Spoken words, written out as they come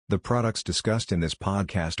The products discussed in this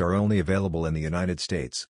podcast are only available in the United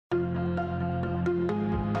States.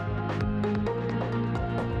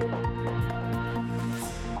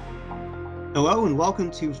 Hello and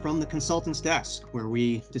welcome to From the Consultant's Desk, where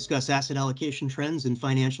we discuss asset allocation trends in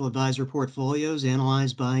financial advisor portfolios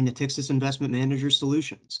analyzed by Natixis Investment Managers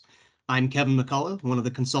Solutions. I'm Kevin McCullough, one of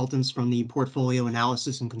the consultants from the Portfolio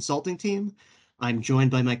Analysis and Consulting team. I'm joined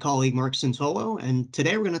by my colleague Mark Santolo, and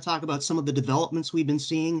today we're going to talk about some of the developments we've been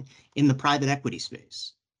seeing in the private equity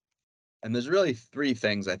space. And there's really three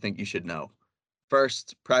things I think you should know.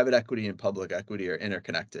 First, private equity and public equity are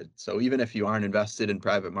interconnected. So even if you aren't invested in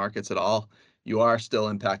private markets at all, you are still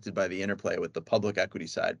impacted by the interplay with the public equity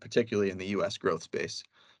side, particularly in the US growth space.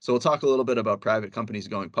 So we'll talk a little bit about private companies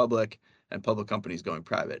going public and public companies going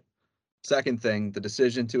private. Second thing, the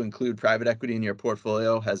decision to include private equity in your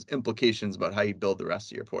portfolio has implications about how you build the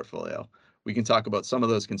rest of your portfolio. We can talk about some of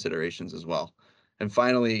those considerations as well. And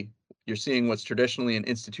finally, you're seeing what's traditionally an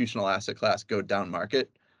institutional asset class go down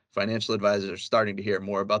market. Financial advisors are starting to hear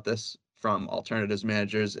more about this from alternatives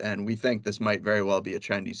managers, and we think this might very well be a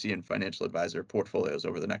trend you see in financial advisor portfolios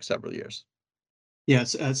over the next several years.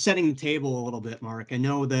 Yes, setting the table a little bit, Mark. I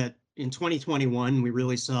know that in 2021, we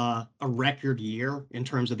really saw a record year in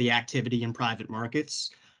terms of the activity in private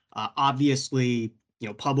markets. Obviously,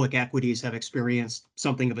 public equities have experienced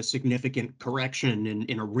something of a significant correction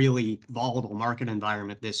in a really volatile market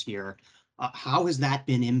environment this year. How has that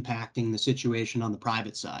been impacting the situation on the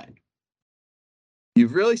private side?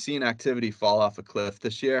 You've really seen activity fall off a cliff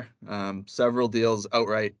this year. Several deals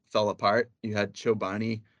outright fell apart. You had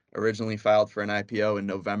Chobani originally filed for an IPO in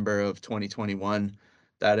November of 2021.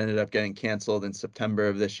 That ended up getting canceled in September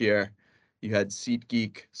of this year. You had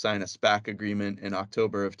SeatGeek sign a SPAC agreement in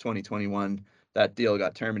October of 2021. That deal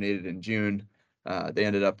got terminated in June. They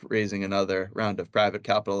ended up raising another round of private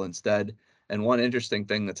capital instead. And one interesting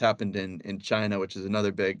thing that's happened in China, which is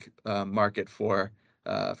another big market for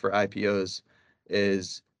IPOs,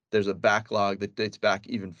 is there's a backlog that dates back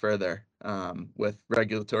even further with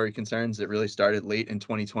regulatory concerns that really started late in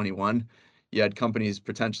 2021. You had companies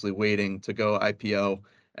potentially waiting to go IPO,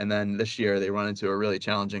 and then this year they run into a really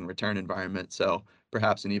challenging return environment. So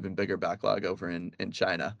perhaps an even bigger backlog over in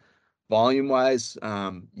China. Volume-wise,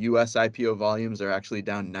 US IPO volumes are actually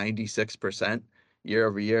down 96% year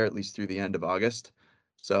over year, at least through the end of August.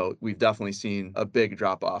 So we've definitely seen a big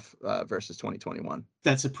drop off versus 2021.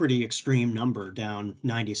 That's a pretty extreme number, down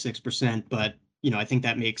 96%, but I think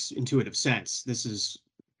that makes intuitive sense. This is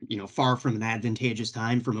far from an advantageous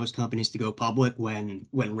time for most companies to go public when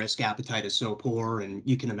risk appetite is so poor, and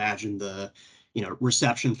you can imagine the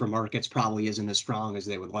reception from markets probably isn't as strong as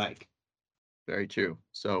they would like. Very true.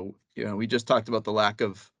 So we just talked about the lack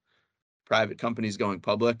of private companies going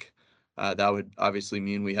public. That would obviously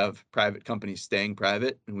mean we have private companies staying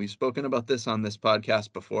private. And we've spoken about this on this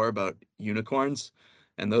podcast before about unicorns.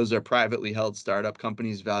 And those are privately held startup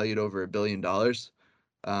companies valued over $1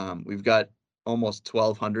 billion. We've got almost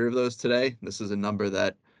 1,200 of those today. This is a number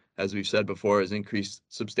that, as we've said before, has increased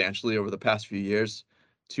substantially over the past few years.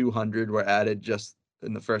 200 were added just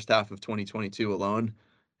in the first half of 2022 alone.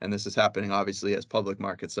 And this is happening, obviously, as public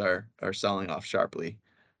markets are selling off sharply.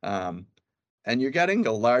 And you're getting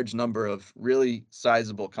a large number of really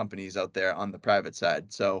sizable companies out there on the private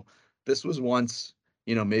side. So this was once,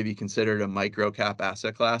 maybe considered a micro cap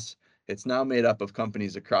asset class. It's now made up of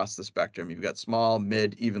companies across the spectrum. You've got small,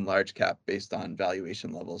 mid, even large cap based on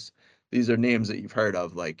valuation levels. These are names that you've heard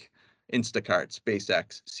of, like Instacart,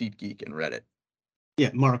 SpaceX, SeatGeek, and Reddit. Yeah,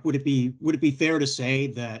 Mark, would it be fair to say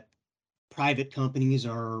that private companies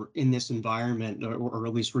are in this environment, or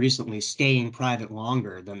at least recently, staying private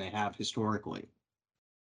longer than they have historically?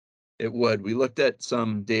 It would. We looked at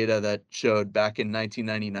some data that showed back in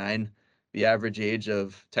 1999, the average age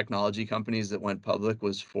of technology companies that went public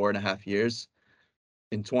was 4.5 years.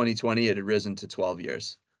 In 2020, it had risen to 12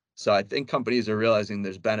 years. So I think companies are realizing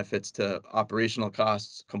there's benefits to operational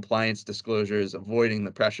costs, compliance disclosures, avoiding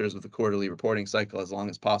the pressures of the quarterly reporting cycle as long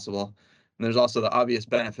as possible. And there's also the obvious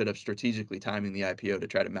benefit of strategically timing the IPO to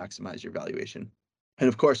try to maximize your valuation. And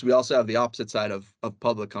of course, we also have the opposite side of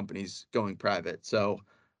public companies going private. So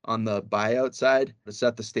on the buyout side, to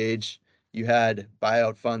set the stage, you had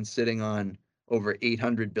buyout funds sitting on over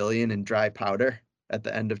 800 billion in dry powder at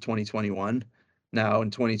the end of 2021. Now in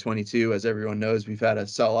 2022, as everyone knows, we've had a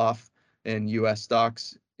sell-off in US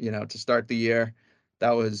stocks, to start the year.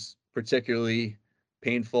 That was particularly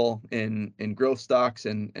painful in growth stocks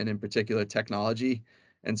and in particular technology.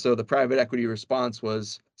 And so the private equity response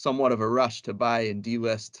was somewhat of a rush to buy and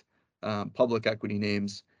delist public equity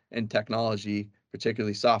names in technology,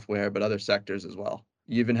 particularly software, but other sectors as well.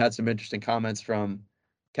 You even had some interesting comments from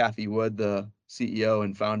Kathy Wood, the CEO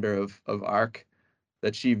and founder of ARK,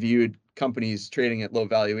 that she viewed companies trading at low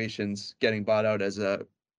valuations getting bought out is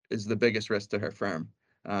the biggest risk to her firm.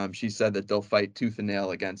 She said that they'll fight tooth and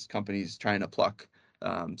nail against companies trying to pluck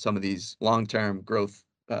some of these long-term growth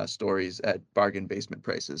stories at bargain basement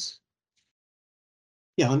prices.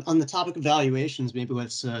 Yeah, on the topic of valuations, maybe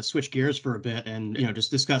let's switch gears for a bit and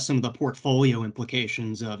just discuss some of the portfolio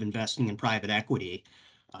implications of investing in private equity.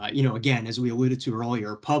 Again, as we alluded to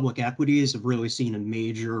earlier, public equities have really seen a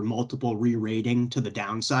major multiple re-rating to the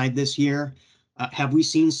downside this year. Have we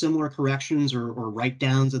seen similar corrections or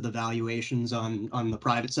write-downs of the valuations on the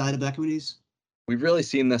private side of equities? We've really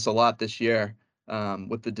seen this a lot this year,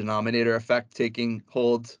 with the denominator effect taking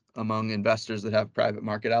hold among investors that have private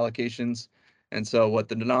market allocations. And so what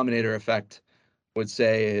the denominator effect would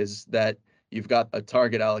say is that you've got a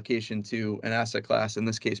target allocation to an asset class, in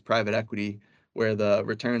this case, private equity, where the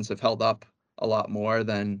returns have held up a lot more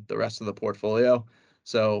than the rest of the portfolio.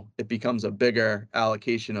 So it becomes a bigger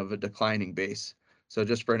allocation of a declining base. So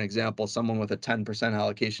just for an example, someone with a 10%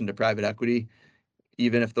 allocation to private equity,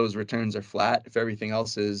 even if those returns are flat, if everything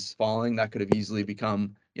else is falling, that could have easily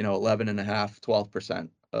become, 11.5, 12%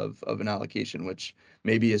 of an allocation, which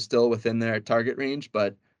maybe is still within their target range,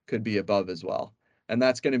 but could be above as well. And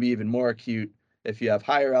that's going to be even more acute if you have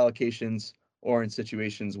higher allocations or in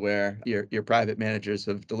situations where your private managers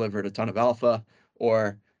have delivered a ton of alpha,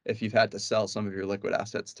 or if you've had to sell some of your liquid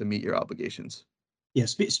assets to meet your obligations. Yeah,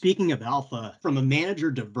 speaking of alpha, from a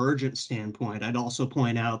manager divergence standpoint, I'd also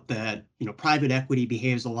point out that, private equity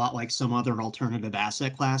behaves a lot like some other alternative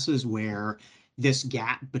asset classes where this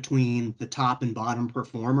gap between the top and bottom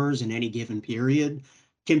performers in any given period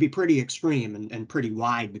can be pretty extreme and pretty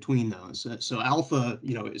wide between those. So alpha,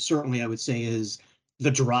 certainly I would say is the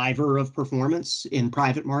driver of performance in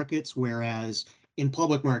private markets, whereas in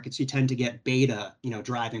public markets, you tend to get beta,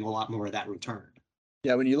 driving a lot more of that return.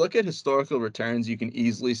 Yeah, when you look at historical returns, you can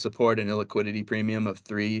easily support an illiquidity premium of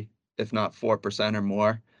 3, if not 4% or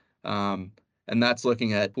more. And that's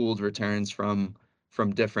looking at pooled returns from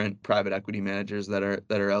different private equity managers that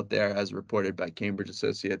are out there, as reported by Cambridge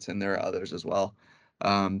Associates, and there are others as well.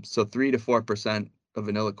 So 3 to 4% of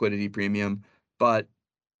an illiquidity premium, but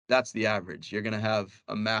that's the average. You're going to have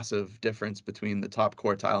a massive difference between the top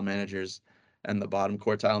quartile managers and the bottom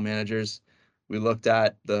quartile managers. We looked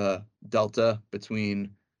at the delta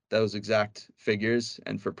between those exact figures,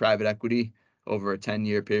 and for private equity over a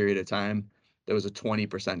 10-year period of time, there was a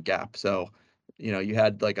 20% gap. So, you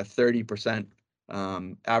had like a 30%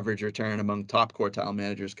 average return among top quartile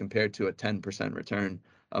managers compared to a 10% return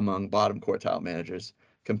among bottom quartile managers.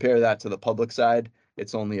 Compare that to the public side,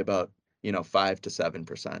 it's only about 5 to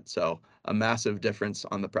 7%. So a massive difference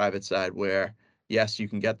on the private side where, yes, you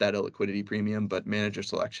can get that illiquidity premium, but manager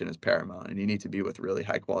selection is paramount, and you need to be with really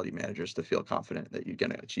high quality managers to feel confident that you're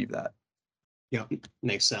going to achieve that. Yeah,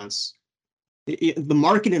 makes sense. The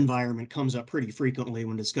market environment comes up pretty frequently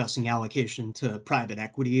when discussing allocation to private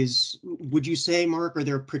equities. Would you say, Mark, are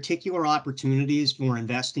there particular opportunities for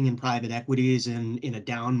investing in private equities in a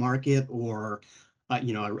down market or a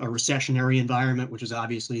recessionary environment, which is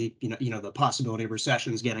obviously the possibility of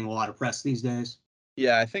recession is getting a lot of press these days?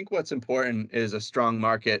 Yeah, I think what's important is a strong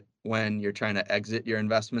market when you're trying to exit your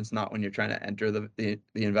investments, not when you're trying to enter the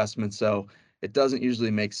investment. So it doesn't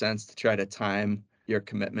usually make sense to try to time your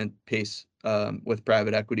commitment pace with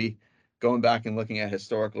private equity. Going back and looking at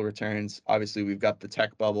historical returns, obviously we've got the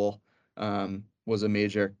tech bubble, was a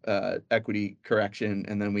major equity correction,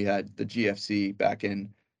 and then we had the GFC back in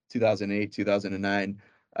 2008, 2009.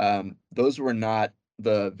 Those were not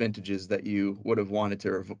the vintages that you would have wanted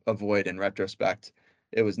to avoid in retrospect.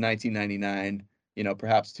 It was 1999,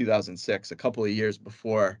 perhaps 2006, a couple of years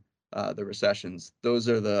before the recessions. Those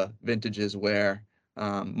are the vintages where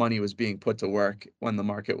money was being put to work when the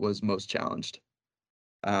market was most challenged.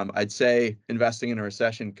 I'd say investing in a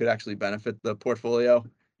recession could actually benefit the portfolio.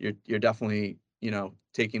 You're definitely,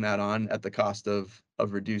 taking that on at the cost of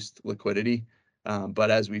reduced liquidity. But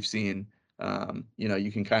as we've seen,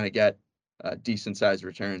 you can kind of get decent sized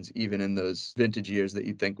returns even in those vintage years that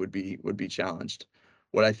you'd think would be challenged.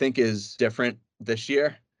 What I think is different this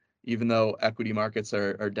year, even though equity markets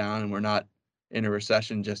are down and we're not in a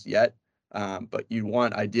recession just yet, but you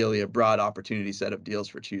want ideally a broad opportunity set of deals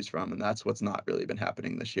for choose from, and that's what's not really been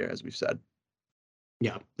happening this year, as we've said.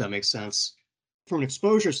 Yeah, that makes sense. From an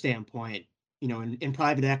exposure standpoint, in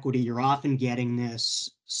private equity, you're often getting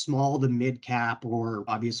this small to mid cap, or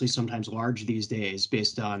obviously sometimes large these days,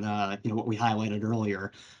 based on what we highlighted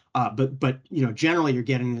earlier. But generally you're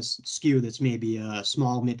getting this skew that's maybe a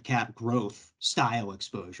small mid cap growth style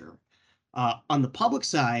exposure. On the public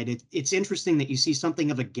side, it's interesting that you see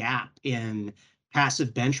something of a gap in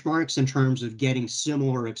passive benchmarks in terms of getting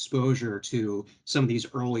similar exposure to some of these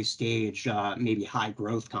early stage, maybe high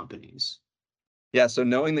growth companies. Yeah, so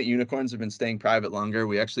knowing that unicorns have been staying private longer,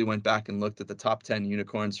 we actually went back and looked at the top 10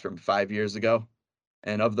 unicorns from 5 years ago.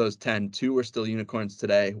 And of those 10, two are still unicorns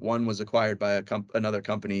today. One was acquired by another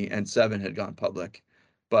company, and seven had gone public.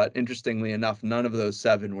 But interestingly enough, none of those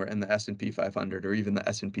seven were in the S&P 500 or even the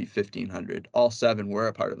S&P 1500. All seven were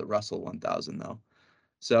a part of the Russell 1000, though.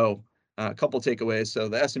 So a couple takeaways. So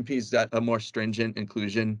the S&P's got a more stringent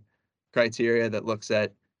inclusion criteria that looks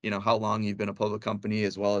at, how long you've been a public company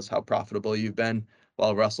as well as how profitable you've been,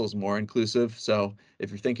 while Russell's more inclusive. So if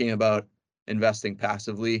you're thinking about investing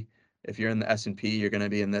passively, if you're in the S&P, you're going to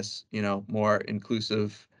be in this, more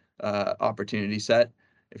inclusive opportunity set.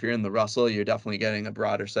 If you're in the Russell, you're definitely getting a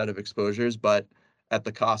broader set of exposures, but at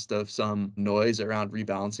the cost of some noise around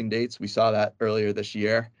rebalancing dates. We saw that earlier this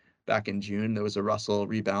year. Back in June, there was a Russell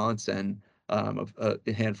rebalance, and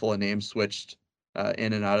a handful of names switched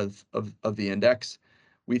in and out of the index.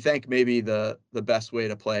 We think maybe the best way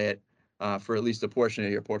to play it for at least a portion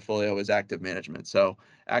of your portfolio is active management. So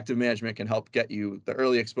active management can help get you the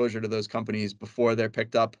early exposure to those companies before they're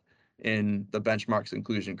picked up in the benchmark's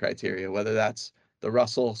inclusion criteria, whether that's the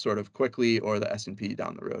Russell sort of quickly or the S&P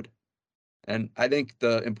down the road. And I think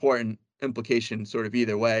the important implication sort of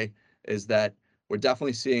either way is that we're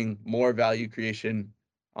definitely seeing more value creation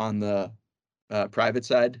on the private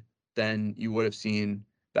side than you would have seen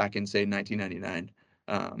back in, say, 1999.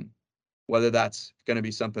 Whether that's going to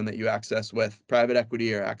be something that you access with private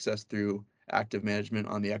equity or access through active management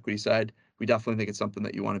on the equity side, we definitely think it's something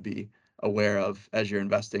that you want to be aware of as you're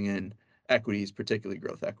investing in equities, particularly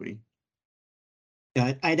growth equity.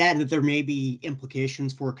 Yeah, I'd add that there may be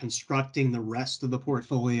implications for constructing the rest of the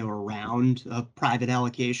portfolio around a private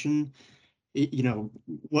allocation.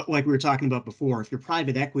 Like we were talking about before, if your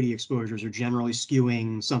private equity exposures are generally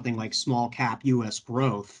skewing something like small cap US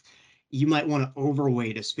growth, you might want to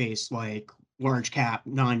overweight a space like large cap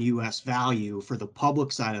non-US value for the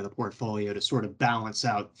public side of the portfolio to sort of balance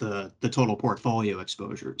out the total portfolio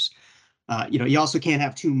exposures. You also can't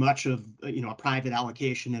have too much of a private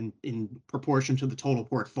allocation in proportion to the total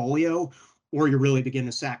portfolio, or you really begin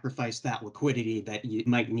to sacrifice that liquidity that you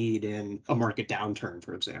might need in a market downturn,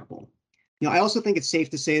 for example. I also think it's safe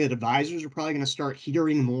to say that advisors are probably going to start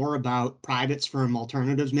hearing more about privates from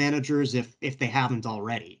alternatives managers if they haven't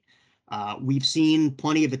already. We've seen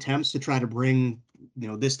plenty of attempts to try to bring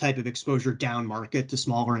this type of exposure down market to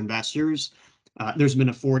smaller investors. There's been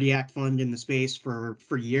a 40 Act fund in the space for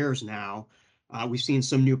years now. We've seen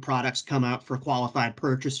some new products come out for qualified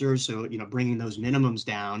purchasers, so bringing those minimums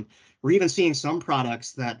down. We're even seeing some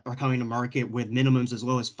products that are coming to market with minimums as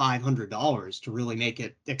low as $500 to really make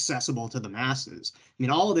it accessible to the masses. I mean,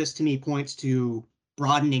 all of this to me points to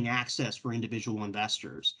broadening access for individual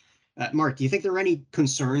investors. Mark, do you think there are any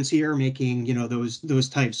concerns here making those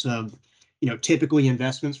types of typically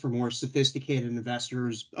investments for more sophisticated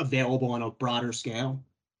investors available on a broader scale?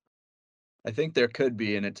 I think there could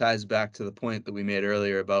be, and it ties back to the point that we made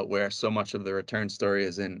earlier about where so much of the return story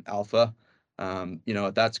is in alpha.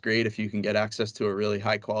 That's great if you can get access to a really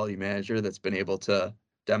high quality manager that's been able to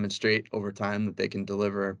demonstrate over time that they can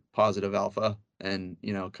deliver positive alpha and,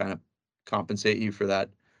 kind of compensate you for that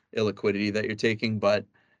illiquidity that you're taking. But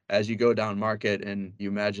as you go down market and you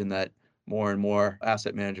imagine that more and more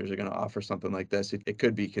asset managers are going to offer something like this, it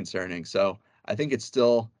could be concerning. So I think it's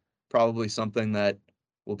still probably something that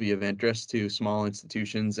will be of interest to small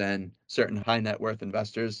institutions and certain high net worth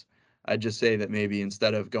investors. I'd just say that maybe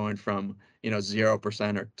instead of going from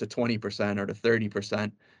 0% or to 20% or to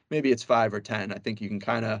 30%, maybe it's 5 or 10. I think you can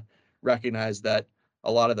kind of recognize that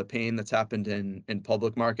a lot of the pain that's happened in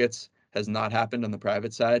public markets has not happened on the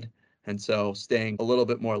private side, and so staying a little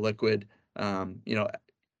bit more liquid,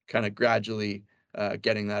 kind of gradually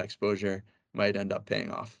getting that exposure might end up paying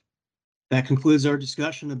off. That concludes our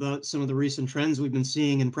discussion about some of the recent trends we've been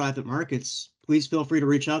seeing in private markets. Please feel free to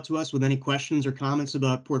reach out to us with any questions or comments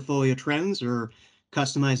about portfolio trends or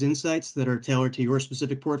customized insights that are tailored to your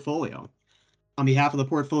specific portfolio. On behalf of the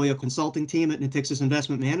portfolio consulting team at Natixis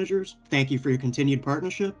Investment Managers, thank you for your continued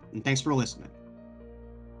partnership, and thanks for listening.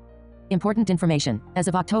 Important information. As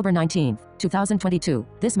of October 19, 2022,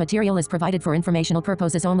 this material is provided for informational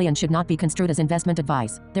purposes only and should not be construed as investment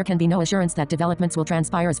advice. There can be no assurance that developments will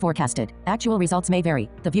transpire as forecasted. Actual results may vary.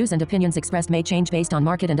 The views and opinions expressed may change based on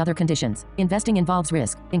market and other conditions. Investing involves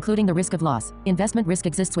risk, including the risk of loss. Investment risk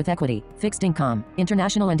exists with equity, fixed income,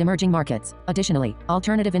 international and emerging markets. Additionally,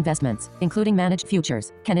 alternative investments, including managed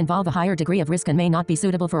futures, can involve a higher degree of risk and may not be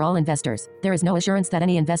suitable for all investors. There is no assurance that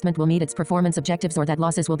any investment will meet its performance objectives or that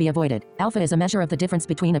losses will be avoided. Alpha is a measure of the difference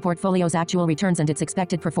between a portfolio's actual returns and its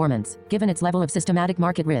expected performance. Given its level of systematic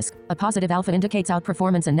market risk, a positive alpha indicates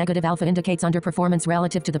outperformance and negative alpha indicates underperformance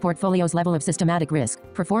relative to the portfolio's level of systematic risk.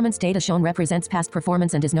 Performance data shown represents past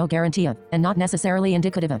performance and is no guarantee of, and not necessarily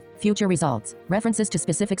indicative of, future results. References to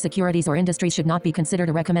specific securities or industries should not be considered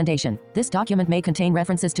a recommendation. This document may contain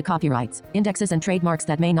references to copyrights, indexes and trademarks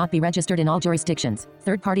that may not be registered in all jurisdictions.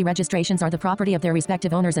 Third-party registrations are the property of their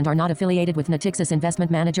respective owners and are not affiliated with Natixis Investment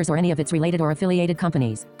Managers or any of its related or affiliated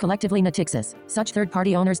companies. Collectively Natixis. Such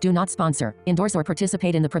third-party owners do not sponsor, endorse or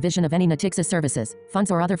participate in the provision of any Natixis services, funds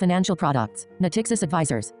or other financial products. Natixis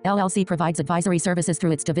Advisors, LLC provides advisory services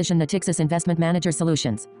through its division Natixis Investment Manager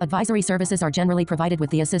Solutions. Advisory services are generally provided with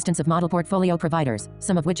the assistance of model portfolio providers,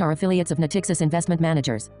 some of which are affiliates of Natixis Investment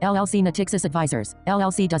Managers, LLC. Natixis Advisors,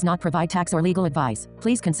 LLC does not provide tax or legal advice.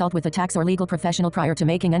 Please consult with a tax or legal professional prior to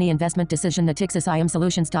making any investment decision.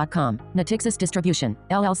 NatixisIMSolutions.com. Natixis Distribution,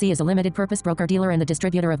 LLC is a limited-purpose broker-dealer and the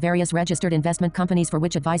distributor of various registered investment companies for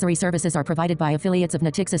which advisory services are provided by affiliates of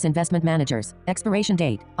Natixis Investment Managers. Expiration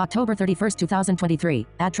date, October 31, 2023.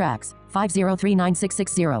 Adtrax,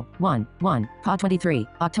 5039660, 1, PA 23,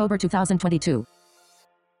 October 2022.